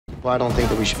Well, I don't think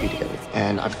that we should be together.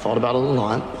 And I've thought about it a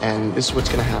lot, and this is what's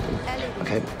gonna happen.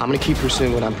 Okay, I'm gonna keep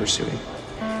pursuing what I'm pursuing.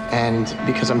 And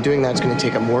because I'm doing that, it's gonna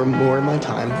take up more and more of my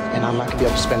time, and I'm not gonna be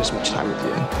able to spend as much time with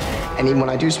you. And even when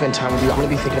I do spend time with you, I'm gonna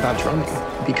be thinking about drumming.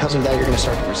 Because of that, you're gonna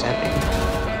start to resent me.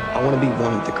 I wanna be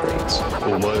one of the greats.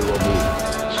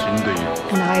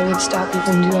 And I would stop you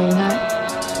from doing that?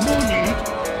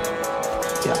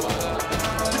 Yeah.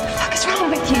 What the fuck is wrong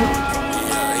with you?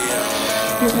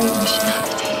 You're right, we should not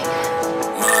be dating.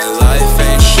 My life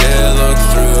ain't shit, look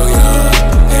through ya.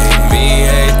 Hate me,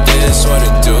 hate this, what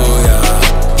it do ya?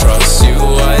 Trust you,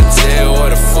 I did,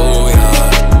 what a fool ya.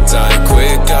 Die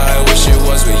quick, I wish it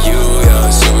was with you,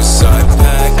 yeah. Suicide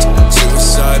pact,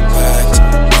 suicide pact.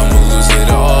 I'ma lose it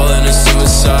all in a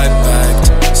suicide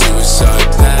pact. Suicide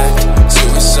pact,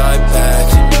 suicide pact.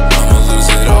 I'ma lose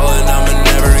it all and I'ma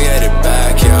never get it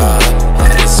back, yeah. I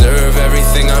deserve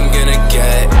everything I'm gonna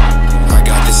get. I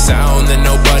got the sound that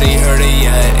nobody heard it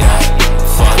yet, yeah.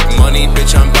 Fuck money,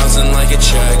 bitch, I'm bouncing like a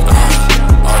check,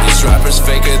 All these rappers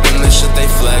faker than the shit they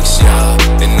flex, yeah.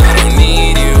 And I don't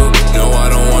need you, no, I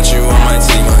don't want you on my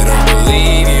team. I don't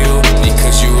believe you,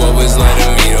 because you always lie to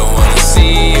me, don't wanna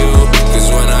see you. Cause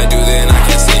when I do, then I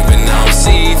can't sleep and now I'm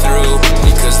see-through.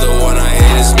 Because the one I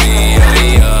hate is me,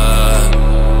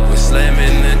 yeah. We're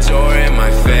slamming the door in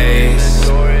my face.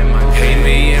 Hate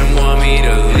me and want me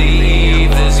to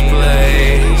leave this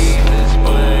place. A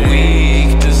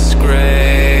weak disgrace.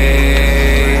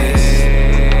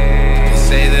 They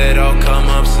say that I'll come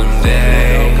up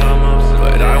someday,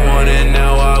 but I want it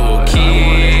now, I will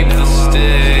keep the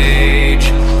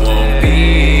stage. Won't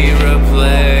be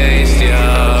replaced,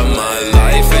 yeah. My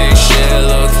life ain't shit,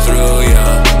 look through ya.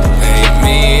 Hate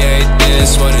me, hate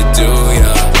this, what it do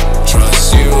ya?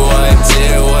 Trust you, I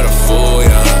did, what a fool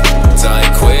ya. Die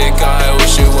quick, I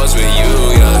wish it was with you,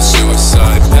 yeah.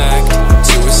 Suicide pact,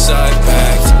 suicide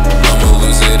pact. I'ma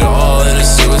lose it all in a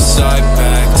suicide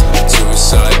pact.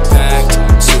 Suicide pact,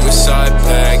 suicide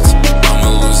pact. I'ma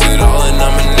lose it all and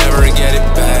I'ma never get it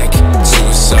back.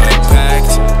 Suicide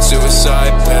pact,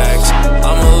 suicide pact.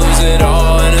 I'ma lose it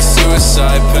all in a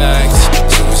suicide pact.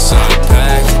 Suicide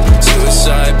pact,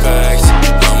 suicide pact.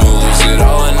 I'ma lose it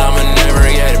all and I'ma never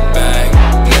get it back.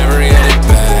 Never get it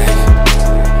back.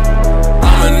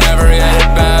 I'ma never get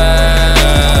it back.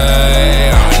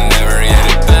 I'ma never get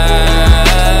it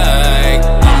back.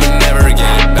 I'ma never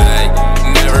get it back.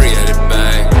 Never get it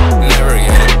back. Never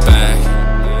get it back.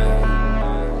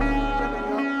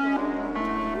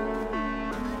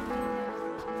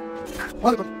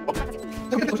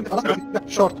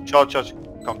 Short. Charge.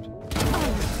 Come.